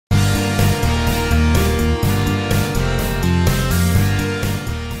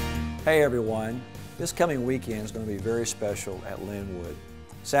Hey everyone, this coming weekend is going to be very special at Linwood.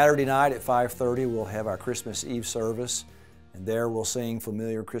 Saturday night at 5:30 we'll have our Christmas Eve service, and there we'll sing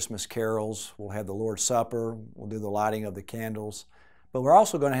familiar Christmas carols. We'll have the Lord's Supper, we'll do the lighting of the candles, but we're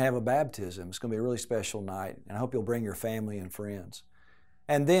also going to have a baptism. It's going to be a really special night, and I hope you'll bring your family and friends.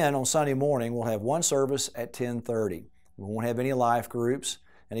 And then on Sunday morning we'll have one service at 10:30. We won't have any life groups,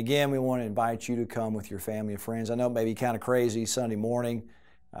 and again we want to invite you to come with your family and friends. I know it may be kind of crazy Sunday morning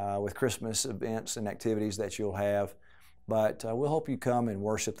with Christmas events and activities that you'll have. But we'll hope you come and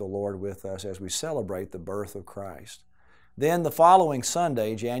worship the Lord with us as we celebrate the birth of Christ. Then the following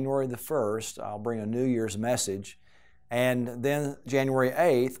Sunday, January the 1st, I'll bring a New Year's message. And then January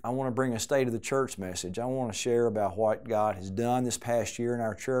 8th, I want to bring a State of the Church message. I want to share about what God has done this past year in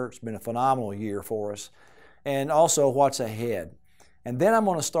our church. It's been a phenomenal year for us. And also what's ahead. And then I'm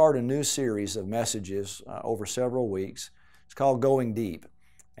going to start a new series of messages over several weeks. It's called Going Deep.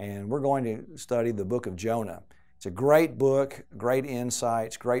 And we're going to study the book of Jonah. It's a great book, great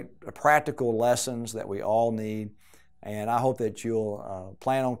insights, great practical lessons that we all need. And I hope that you'll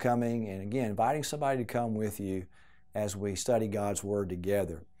plan on coming and, again, inviting somebody to come with you as we study God's Word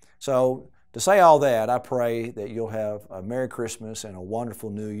together. So to say all that, I pray that you'll have a Merry Christmas and a wonderful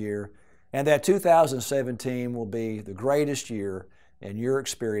New Year, and that 2017 will be the greatest year in your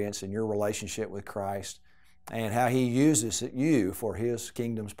experience and your relationship with Christ, and how He uses you for His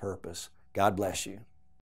kingdom's purpose. God bless you.